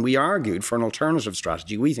Australia, and we argued for an alternative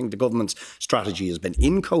strategy. We think the government's strategy has been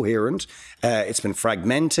incoherent, it's been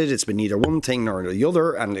fragmented, it's been neither one thing nor the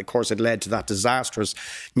other, and of course it led to that disastrous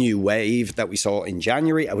new wave that we saw in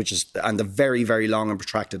January, and the very, very long and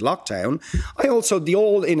protracted lockdown. The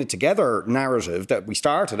all in it together narrative that we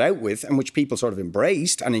started out with and which people sort of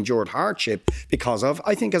embraced and endured hardship because of,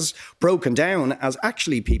 I think has broken down as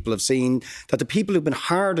actually people have seen that the people who've been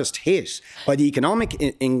hardest hit by the economic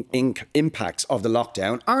impacts of the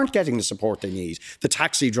lockdown aren't getting the support they need. The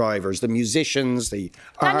taxi drivers, the musicians, the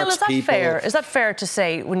Daniel, arts people. Fair? Is that fair to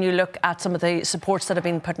say when you look at some of the supports that have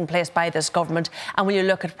been put in place by this government and when you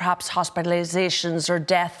look at perhaps hospitalisations or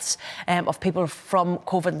deaths of people from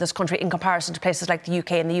COVID in this country in comparison to places like the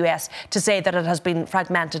UK and the US, to say that it has been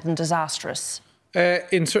fragmented and disastrous?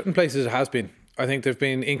 In certain places it has been. I think there have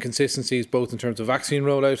been inconsistencies both in terms of vaccine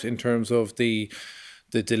rollout, in terms of the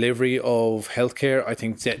delivery of healthcare. I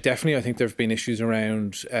think definitely, I think there have been issues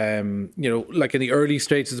around, like in the early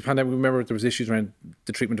stages of the pandemic, remember there was issues around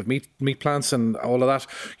the treatment of meat plants and all of that.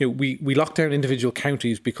 We locked down individual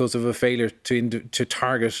counties because of a failure to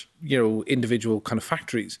target, individual kind of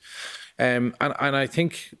factories. And I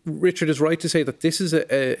think Richard is right to say that this is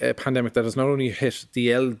a pandemic that has not only hit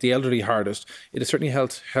the elderly hardest, it has certainly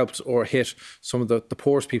helped or hit some of the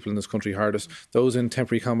poorest people in this country hardest, those in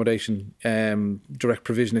temporary accommodation, direct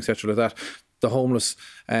provision, etc. like that, the homeless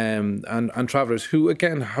and travellers who,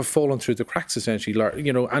 again, have fallen through the cracks, essentially. So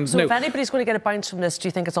if anybody's going to get a bounce from this, do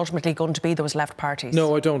you think it's ultimately going to be those left parties?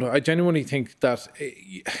 No, I don't. I genuinely think that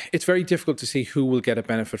it's very difficult to see who will get a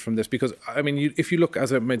benefit from this because, I mean, if you look,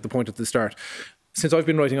 as I made the point at the start, since I've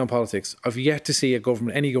been writing on politics, I've yet to see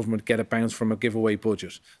any government get a bounce from a giveaway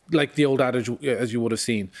budget. Like the old adage, as you would have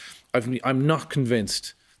seen. I'm not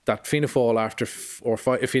convinced that Fianna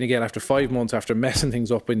Fáil Fine Gael after 5 months after messing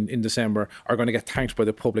things up in December are going to get thanked by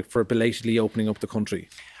the public for belatedly opening up the country.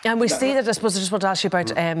 And we see that, I suppose I just want to ask you about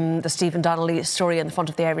the Stephen Donnelly story in the front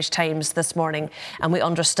of the Irish Times this morning, and we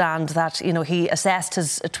understand that he assessed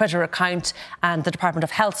his Twitter account and the Department of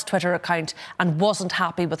Health's Twitter account and wasn't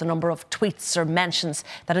happy with a number of tweets or mentions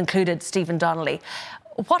that included Stephen Donnelly.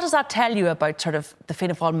 What does that tell you about sort of the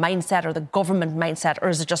Fianna Fáil mindset or the government mindset, or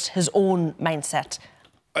is it just his own mindset?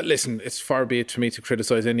 Listen, it's far be it for me to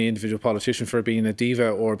criticise any individual politician for being a diva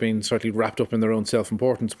or being slightly wrapped up in their own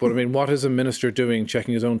self-importance. But I mean, what is a minister doing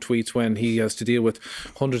checking his own tweets when he has to deal with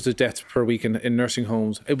hundreds of deaths per week in nursing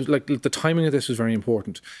homes? It was like the timing of this was very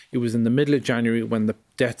important. It was in the middle of January when the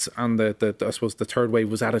deaths and the I suppose the third wave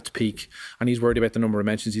was at its peak, and he's worried about the number of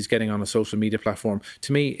mentions he's getting on a social media platform.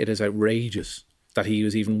 To me, it is outrageous that he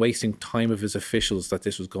was even wasting time of his officials that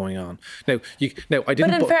this was going on. But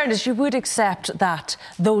in fairness, you would accept that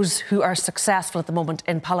those who are successful at the moment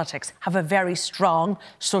in politics have a very strong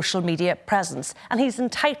social media presence, and he's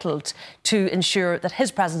entitled to ensure that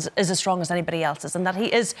his presence is as strong as anybody else's, and that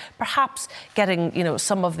he is perhaps getting,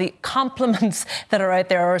 some of the compliments that are out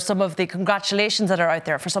there or some of the congratulations that are out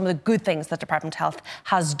there for some of the good things that Department of Health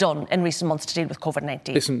has done in recent months to deal with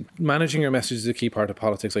COVID-19. Listen, managing your message is a key part of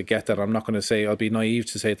politics. I get that. I'm not going to say I'll be naive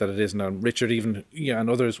to say that it isn't. And Richard even and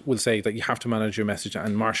others will say that you have to manage your message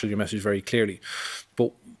and marshal your message very clearly.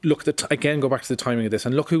 But look, again, go back to the timing of this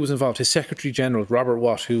and look who was involved. His Secretary General, Robert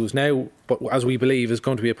Watt, who's now, but as we believe, is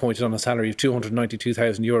going to be appointed on a salary of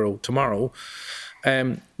 €292,000 tomorrow,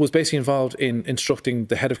 was basically involved in instructing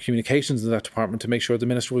the head of communications in that department to make sure the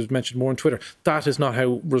minister was mentioned more on Twitter. That is not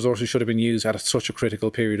how resources should have been used at such a critical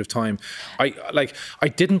period of time. I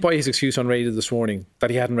didn't buy his excuse on radio this morning that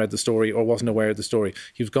he hadn't read the story or wasn't aware of the story.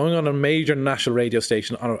 He was going on a major national radio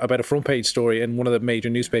station about a front page story in one of the major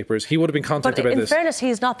newspapers. He would have been contacted about this. But in fairness,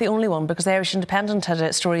 he's not the only one, because the Irish Independent had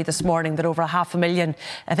a story this morning that over 500,000,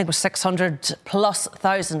 I think it was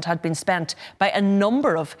 600,000+, had been spent by a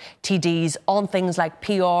number of TDs on things like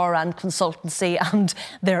PR and consultancy and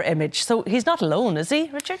their image. So he's not alone, is he,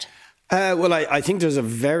 Richard? Well, I think there's a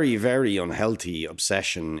very, very unhealthy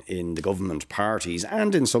obsession in the government parties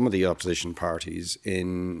and in some of the opposition parties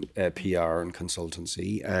in PR and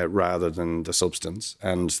consultancy rather than the substance.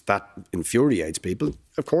 And that infuriates people.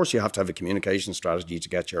 Of course, you have to have a communication strategy to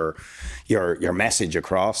get your message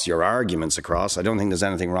across, your arguments across. I don't think there's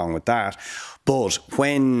anything wrong with that. But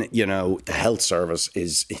when, the health service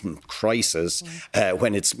is in crisis,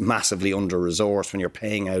 when it's massively under-resourced, when you're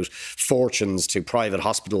paying out fortunes to private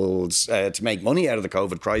hospitals to make money out of the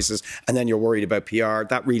COVID crisis, and then you're worried about PR,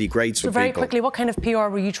 that really grates with people. So very quickly, what kind of PR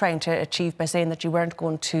were you trying to achieve by saying that you weren't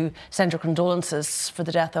going to send your condolences for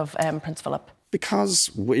the death of Prince Philip? Because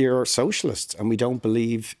we're socialists and we don't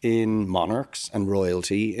believe in monarchs and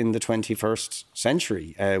royalty in the 21st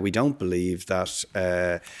century. We don't believe that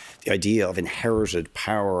the idea of inherited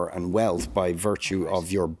power and wealth by virtue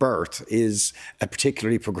of your birth is a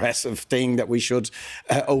particularly progressive thing that we should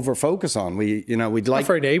over-focus on. We'd like... Not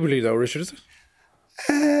very neighbourly though, Richard, is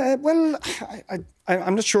it? Well,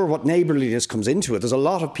 I'm not sure what neighbourliness comes into it. There's a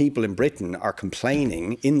lot of people in Britain are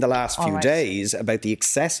complaining in the last few days about the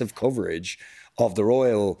excessive coverage of the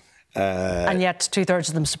royal... and yet 2/3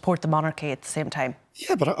 of them support the monarchy at the same time.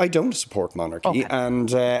 Yeah, but I don't support monarchy.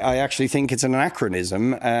 And I actually think it's an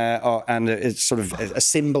anachronism and it's sort of a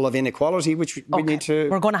symbol of inequality which we need to...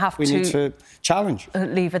 We're going to have to challenge.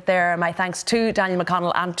 Leave it there. My thanks to Daniel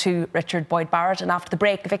McConnell and to Richard Boyd Barrett. And after the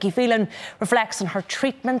break, Vicky Phelan reflects on her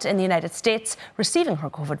treatment in the United States, receiving her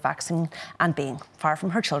COVID vaccine and being far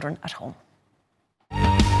from her children at home.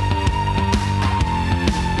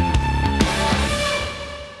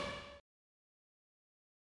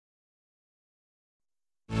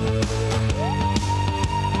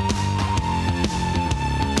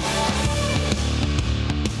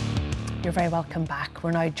 You're very welcome back.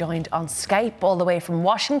 We're now joined on Skype all the way from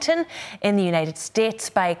Washington in the United States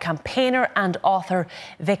by campaigner and author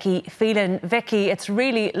Vicky Phelan. Vicky, it's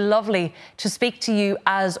really lovely to speak to you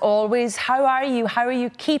as always. How are you? How are you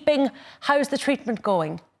keeping? How's the treatment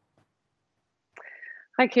going?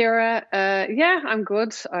 Hi, Ciara. Yeah, I'm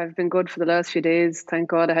good. I've been good for the last few days. Thank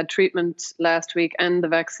God. I had treatment last week and the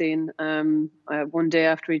vaccine one day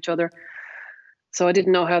after each other. So I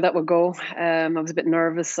didn't know how that would go. I was a bit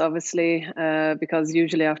nervous, obviously, because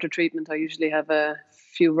usually after treatment, I usually have a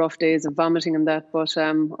few rough days of vomiting and that. But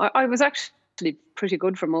I was actually pretty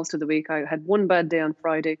good for most of the week. I had one bad day on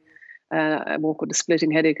Friday. I woke with a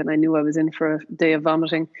splitting headache and I knew I was in for a day of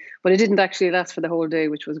vomiting. But it didn't actually last for the whole day,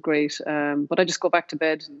 which was great. But I just go back to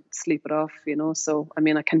bed and sleep it off, So,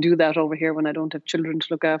 I can do that over here when I don't have children to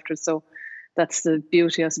look after. So that's the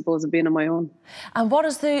beauty, I suppose, of being on my own. And what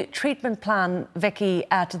is the treatment plan, Vicky,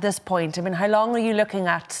 at this point? How long are you looking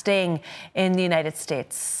at staying in the United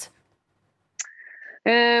States?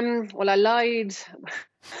 Well, I lied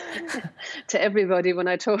to everybody when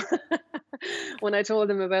I told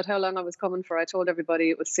them about how long I was coming for. I told everybody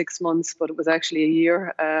it was 6 months, but it was actually a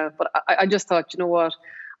year. But I just thought, you know what?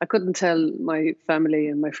 I couldn't tell my family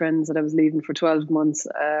and my friends that I was leaving for 12 months.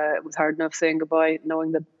 It was hard enough saying goodbye,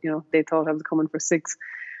 knowing that, they thought I was coming for 6.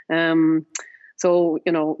 So,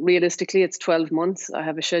 realistically, it's 12 months. I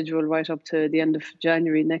have a schedule right up to the end of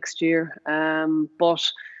January next year.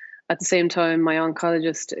 But at the same time, my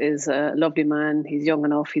oncologist is a lovely man. He's young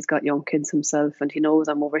enough. He's got young kids himself, and he knows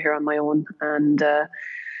I'm over here on my own. And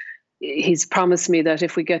he's promised me that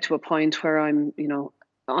if we get to a point where I'm,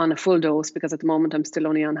 on a full dose, because at the moment I'm still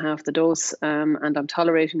only on half the dose, and I'm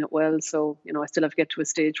tolerating it well. So, I still have to get to a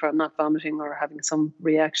stage where I'm not vomiting or having some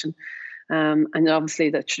reaction. And obviously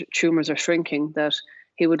the tumours are shrinking, that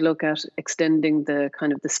he would look at extending the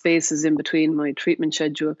kind of the spaces in between my treatment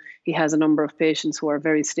schedule. He has a number of patients who are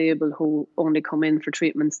very stable, who only come in for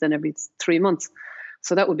treatments then every 3 months.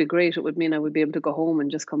 So that would be great. It would mean I would be able to go home and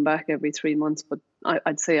just come back every 3 months. But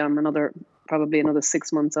I'd say I'm probably another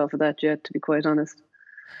 6 months off of that yet, to be quite honest.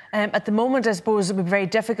 At the moment, I suppose it would be very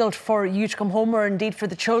difficult for you to come home, or indeed for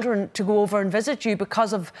the children to go over and visit you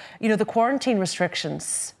because of, the quarantine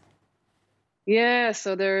restrictions. Yeah,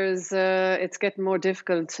 so there's it's getting more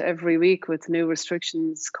difficult every week with new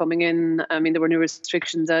restrictions coming in. There were new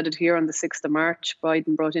restrictions added here on the 6th of March.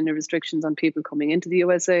 Biden brought in new restrictions on people coming into the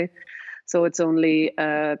USA. So it's only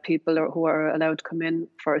people who are allowed to come in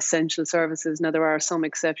for essential services. Now, there are some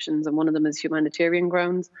exceptions, and one of them is humanitarian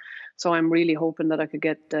grounds. So I'm really hoping that I could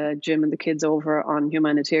get Jim and the kids over on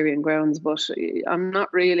humanitarian grounds, but I'm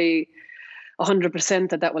not really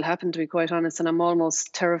 100% that will happen, to be quite honest. And I'm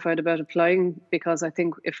almost terrified about applying, because I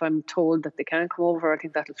think if I'm told that they can't come over, I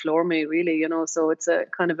think that'll floor me, really, So it's a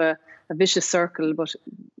kind of a vicious circle, but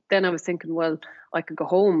then I was thinking, well, I could go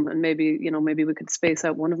home and maybe we could space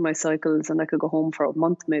out one of my cycles and I could go home for a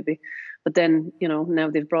month maybe. But then,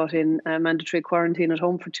 now they've brought in a mandatory quarantine at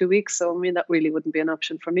home for 2 weeks. So, I mean, that really wouldn't be an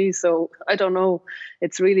option for me. So I don't know.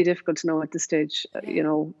 It's really difficult to know at this stage,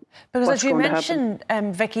 Because as you mentioned,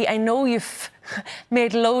 Vicky, I know you've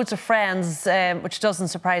made loads of friends, which doesn't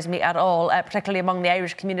surprise me at all, particularly among the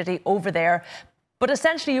Irish community over there. But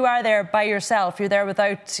essentially you are there by yourself. You're there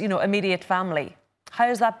without, immediate family. How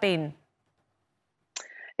has that been?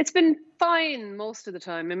 It's been fine most of the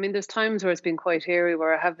time. I mean, there's times where it's been quite hairy,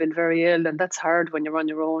 where I have been very ill, and that's hard when you're on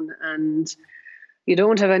your own and you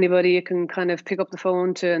don't have anybody you can kind of pick up the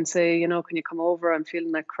phone to and say, can you come over? I'm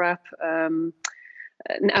feeling like crap.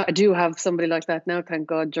 Now I do have somebody like that now, thank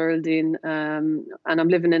God, Geraldine. And I'm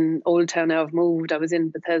living in Old Town now. I've moved. I was in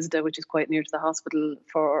Bethesda, which is quite near to the hospital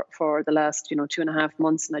for the last, 2.5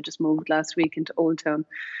 months. And I just moved last week into Old Town,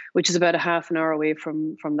 which is about a half an hour away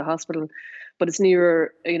from the hospital. But it's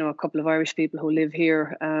nearer, a couple of Irish people who live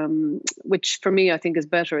here, which for me, I think is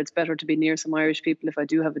better. It's better to be near some Irish people if I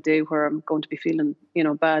do have a day where I'm going to be feeling,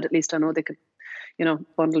 bad. At least I know they could,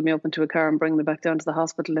 bundle me up into a car and bring me back down to the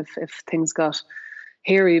hospital if things got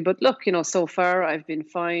hairy. But look, so far I've been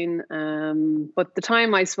fine. But the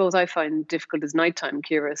time I suppose I find difficult is nighttime,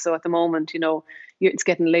 Ciara. So at the moment, it's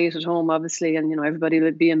getting late at home, obviously, and everybody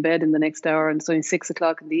will be in bed in the next hour, and so it's 6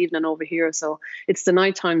 o'clock in the evening over here. So it's the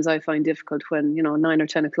night times I find difficult when 9 or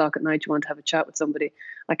 10 o'clock at night you want to have a chat with somebody.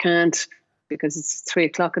 I can't because it's 3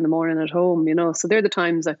 o'clock in the morning at home. So they're the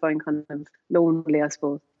times I find kind of lonely, I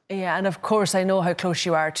suppose. Yeah, and of course I know how close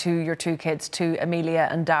you are to your two kids, to Amelia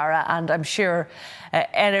and Dara, and I'm sure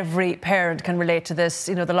every parent can relate to this.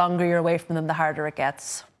 The longer you're away from them, the harder it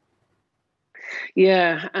gets.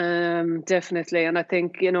 Yeah, definitely. And I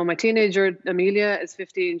think, my teenager, Amelia, is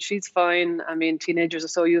 15. She's fine. I mean, teenagers are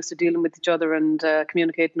so used to dealing with each other and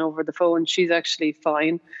communicating over the phone. She's actually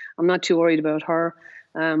fine. I'm not too worried about her.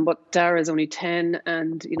 But Dara is only 10,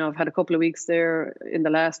 and I've had a couple of weeks there in the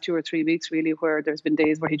last 2 or 3 weeks really where there's been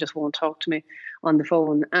days where he just won't talk to me on the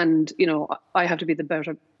phone, and I have to be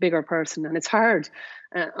the bigger person, and it's hard.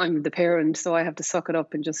 I'm the parent, so I have to suck it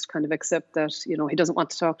up and just kind of accept that he doesn't want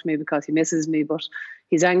to talk to me because he misses me, but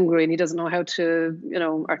he's angry and he doesn't know how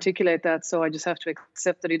to articulate that, so I just have to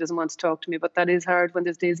accept that he doesn't want to talk to me. But that is hard when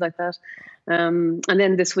there's days like that. And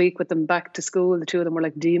then this week with them back to school, the two of them were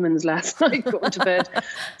like demons last night going to bed.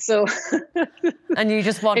 So and you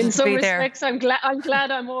just wanted in to some be respects, there. I'm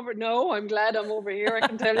glad I'm over. No, I'm glad I'm over here, I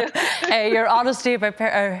can tell you. Your honesty about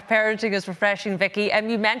parenting is refreshing, Vicky.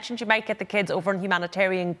 You mentioned you might get the kids over on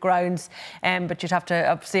humanitarian grounds, but you'd have to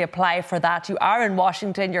obviously apply for that. You are in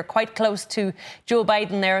Washington. You're quite close to Joe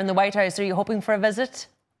Biden there in the White House. Are you hoping for a visit?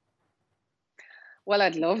 Well,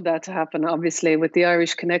 I'd love that to happen, obviously, with the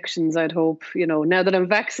Irish connections. I'd hope, now that I'm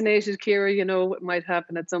vaccinated, Ciara, it might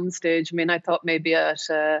happen at some stage. I mean, I thought maybe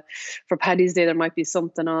for Paddy's Day there might be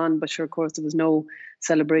something on, but sure, of course, there was no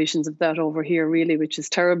celebrations of that over here, really, which is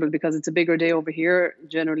terrible because it's a bigger day over here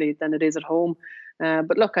generally than it is at home.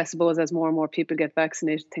 But look, I suppose as more and more people get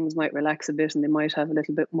vaccinated, things might relax a bit and they might have a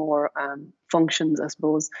little bit more functions, I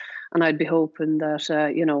suppose. And I'd be hoping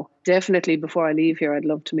that, definitely before I leave here, I'd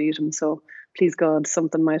love to meet him. So please God,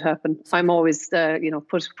 something might happen. I'm always,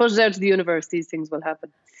 put it out to the universe. These things will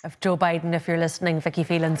happen. Of Joe Biden, if you're listening, Vicky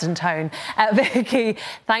Phelan's in town. Vicky,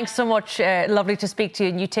 thanks so much. Lovely to speak to you,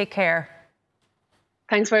 and you take care.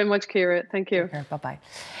 Thanks very much, Ciara. Thank you. Bye-bye.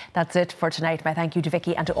 That's it for tonight. My thank you to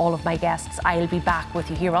Vicky and to all of my guests. I'll be back with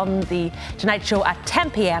you here on The Tonight Show at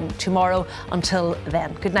 10 p.m. tomorrow. Until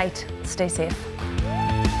then, good night. Stay safe.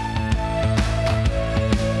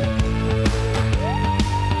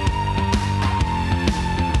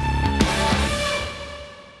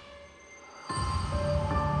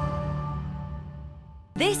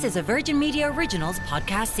 This is a Virgin Media Originals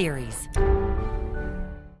podcast series.